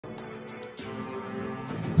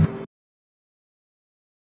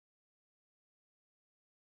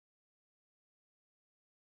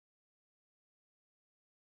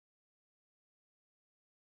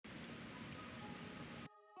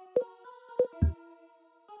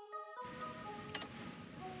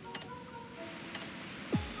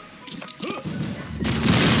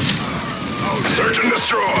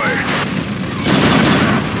destroy!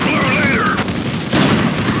 Blue leader!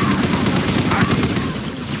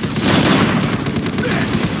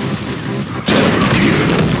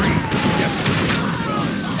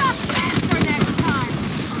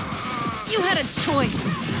 You had a choice.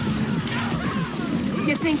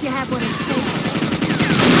 You think you have what it takes?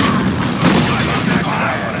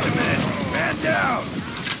 Man down!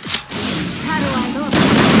 How do I look?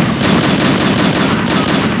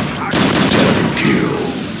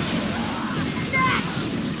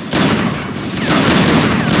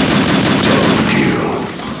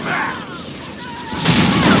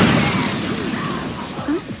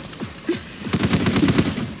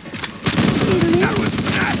 That was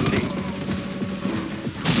nasty!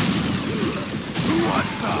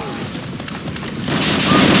 What's up?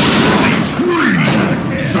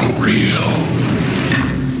 So real!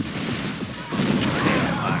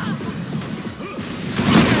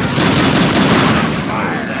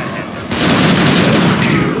 Fire that head!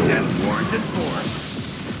 Death warranted force!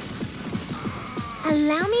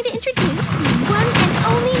 Allow me to introduce the one and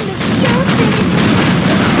only Monsieur Trinity.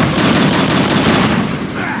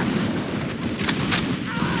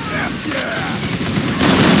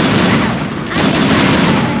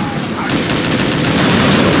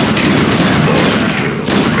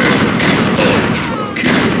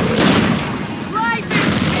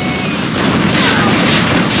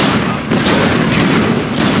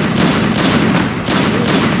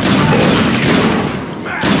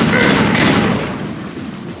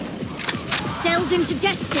 Delve into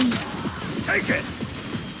destiny. Take it!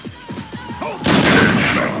 Oh.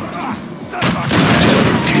 Son of a...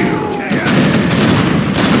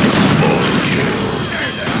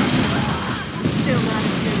 Still not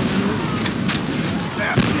as good as me.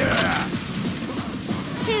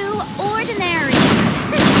 Too ordinary.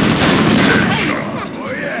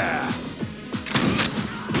 Oh yeah!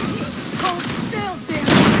 Hold still, damn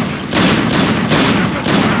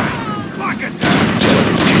Lock attack!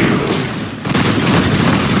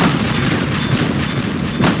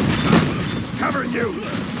 Cover you!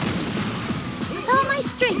 With all my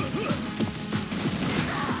strength.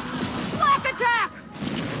 Lock attack!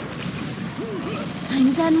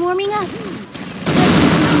 I'm done warming up.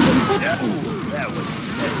 Yeah. That was...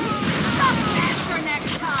 Stop this for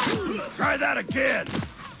next time! Try that again!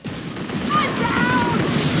 I'm down!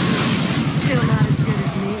 Still not as good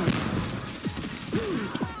as me.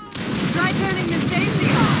 Try turning the safety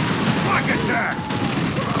off. Lock attack!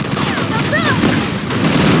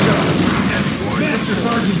 Master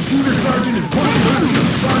Sergeant, Junior Sergeant, and First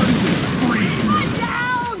Sergeant is free. I'm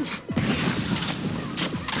down!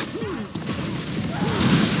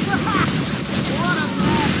 What a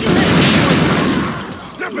mess!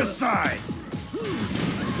 Step aside!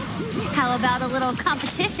 How about a little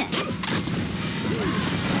competition?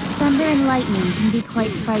 Thunder and lightning can be quite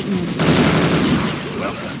frightening.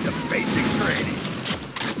 Welcome to basic training.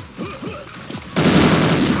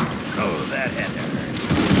 Oh, that had to hurt.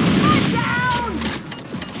 I'm down!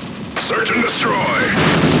 Search and destroy!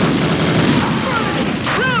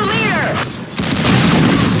 Crew leader!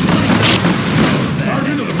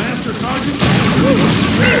 Sergeant of the Master Sergeant. Oh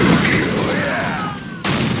yeah!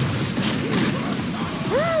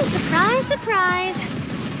 Ooh, surprise, surprise.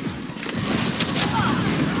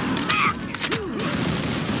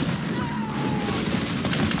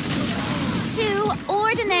 Too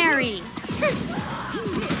ordinary.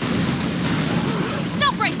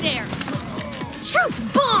 Stop right there! Truth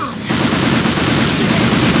bomb!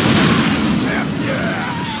 Yeah!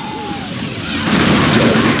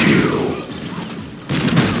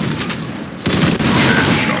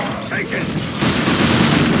 Take it!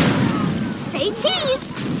 Say cheese.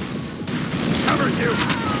 Cover you!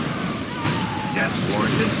 Death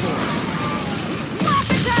warranted force! Lock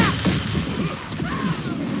attack!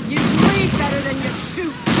 You bleed better than you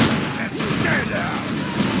shoot! And stand down!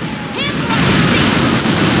 Hands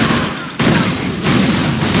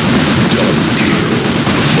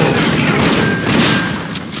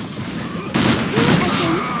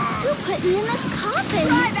Who put me in this coffin?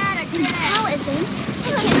 Try that again! And Hal isn't.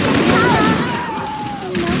 I can't get out.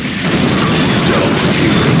 Nope.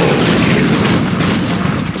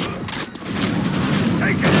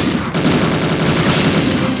 Take it!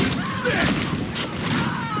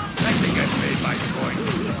 I think I've made my point.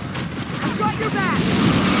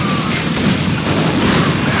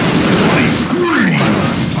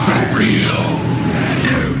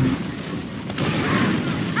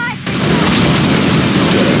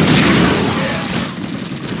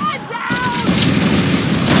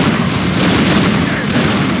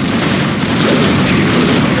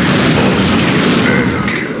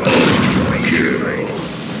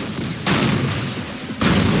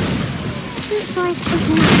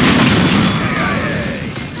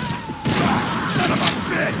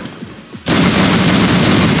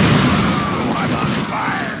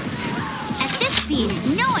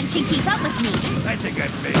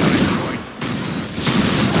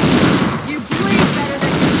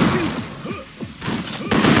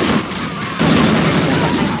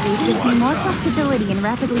 flexibility in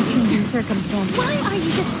rapidly changing circumstances. Why are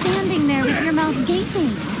you just standing there with your mouth gaping?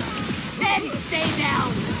 Then stay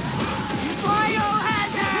down!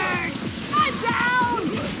 Biohazard! I'm down!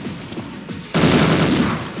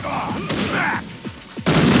 Oh, smack!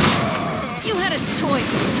 You had a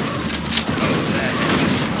choice.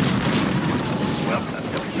 Welcome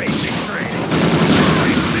to basic training.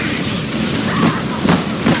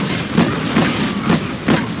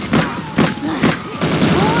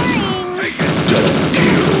 Boring! Take it!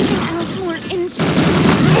 Anything else more interesting?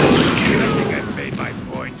 I think I've made my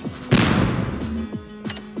point.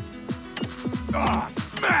 Ah,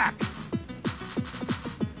 smack!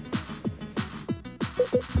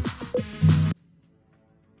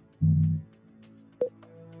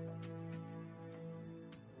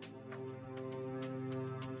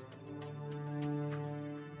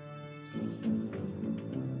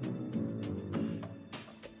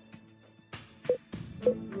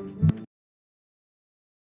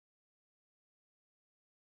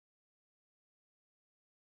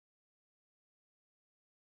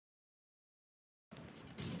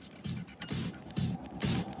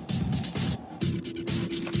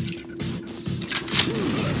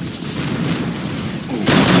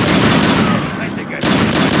 I think I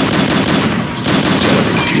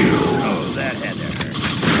Oh, that had to hurt.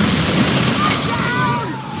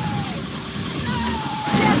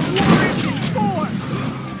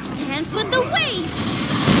 Dance with the weight!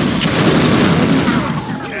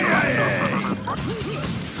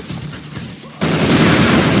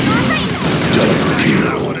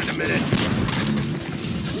 That one in a minute.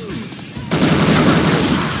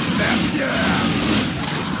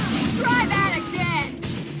 Try that again!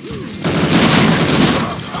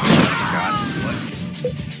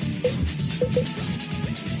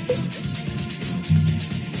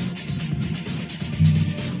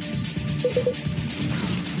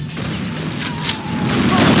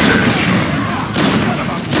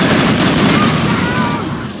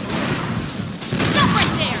 Stop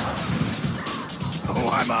right there! Oh,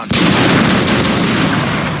 I'm on.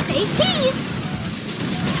 Say cheese!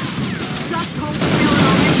 Just hold still and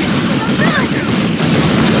I'll make it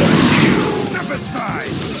Step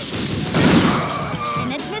aside.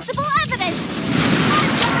 Inadmissible evidence!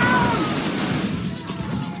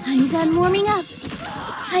 I'm done warming up.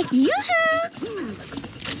 Yoo-hoo!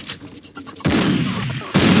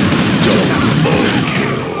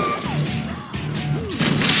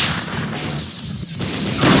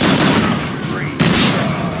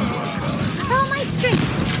 All my strength.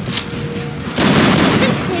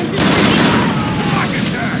 This dance is for you. Lock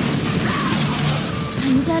attack.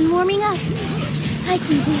 I'm done warming up. I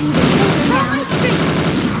can do even better now. All my strength.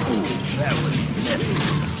 That was nifty.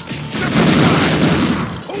 Step aside.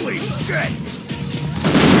 Holy shit.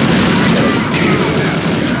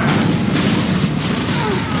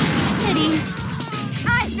 Pity.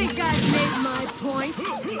 I think I've made my point.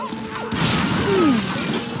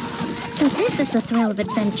 So this is the thrill of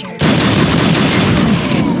adventure.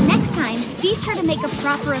 Next time, be sure to make a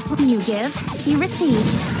proper appointment. You give, you receive.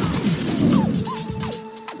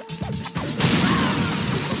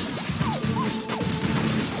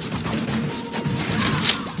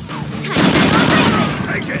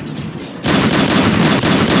 Take it.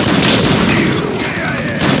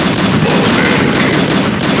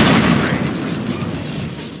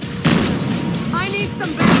 I need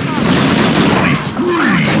some backup.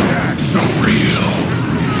 So real.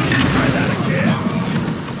 Try that again.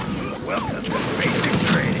 Welcome to basic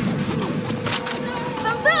training.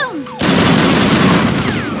 Boom!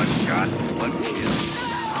 One shot, one kill.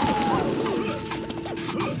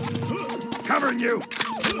 Covering you.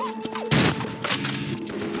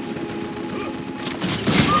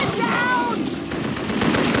 I'm down!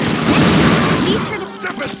 Be sure to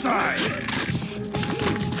Step aside.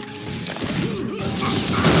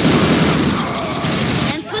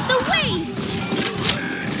 dance with the weight.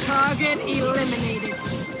 Target eliminated.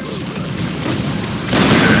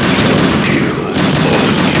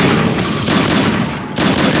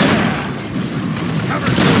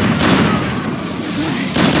 Cover you.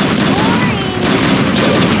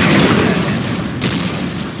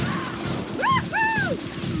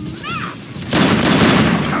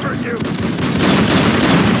 Cover you.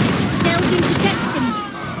 Delve into destiny.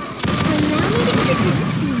 Allow me to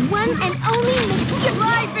introduce the one and only Monsieur.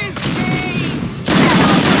 Life is pain!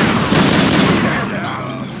 Stand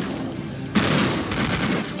down.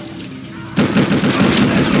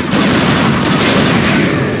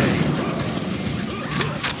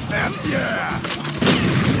 Yeah.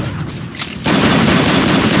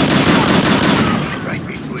 Right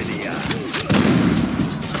between the eyes.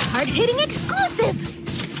 Hard-hitting exclusive.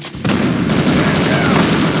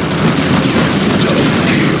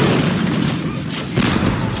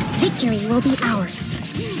 Victory will be ours.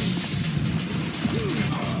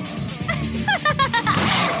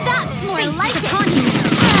 That's more like it.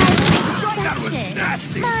 That was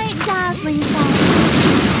nasty. My dazzling fall.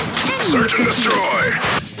 Search and destroy.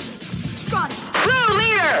 Got it. Blue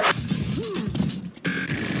leader!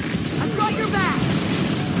 I've got your back.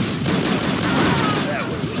 That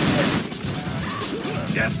was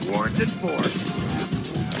nasty. Death warrant enforced.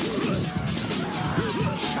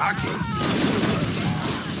 Shocking.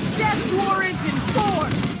 Death warrant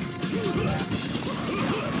enforced.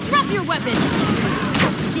 Drop your weapons.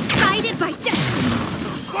 Decided by destiny.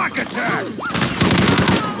 Block attack!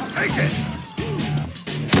 Take it!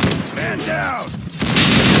 Man down!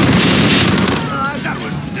 That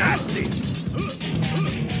was nasty!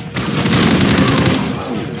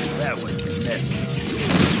 Oh, that was messy.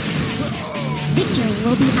 Victory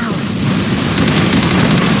will be ours.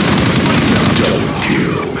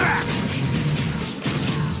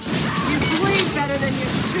 You bleed better than you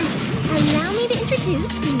shoot. Allow me to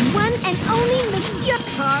introduce the one and only Monsieur.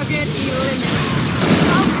 Target eliminated.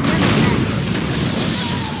 I'll remember that.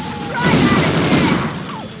 Try that again.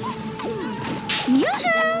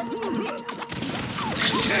 Yoo-hoo!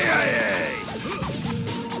 KIA!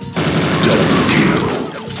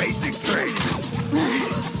 The basic training.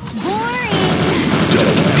 Boring.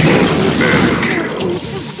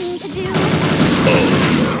 Interesting to do.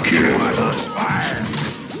 I'm on fire!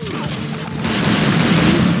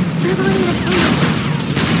 Scribbling the food.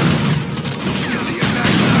 Kill the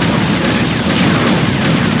attack now.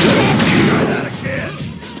 Try that again.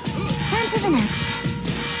 On to the next.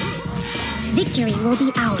 Victory will be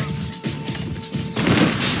ours.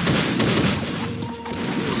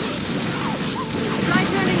 Try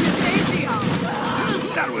turning the safety off.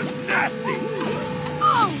 That was nasty!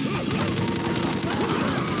 Oh!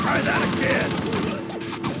 Try that again!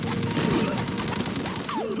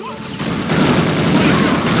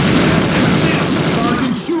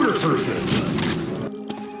 Sergeant Shooter person.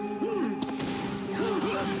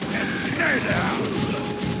 And stay down!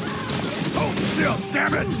 Hold still,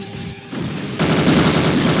 damn it!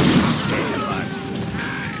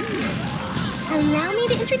 Allow me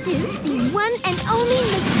to introduce the one and only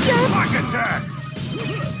Monsieur. Block attack!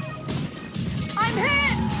 I'm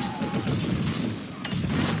hit!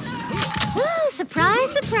 Woo,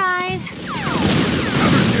 surprise, surprise.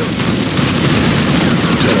 Cover you!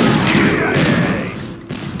 KIA!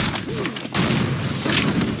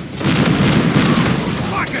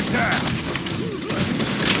 Block attack!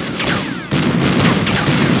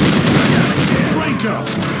 Rank up.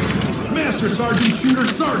 Master Sergeant Shooter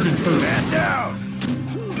Sergeant person. Man down!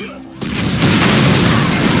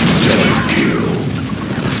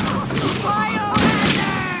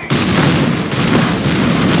 Biohazard!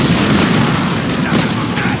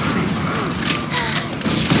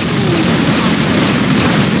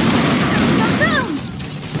 Boom!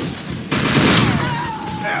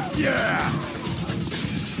 F yeah!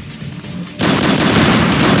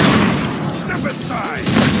 Step aside!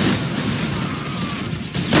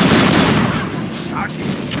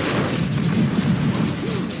 Shocking!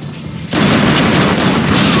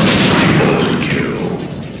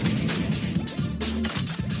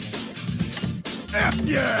 F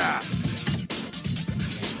yeah!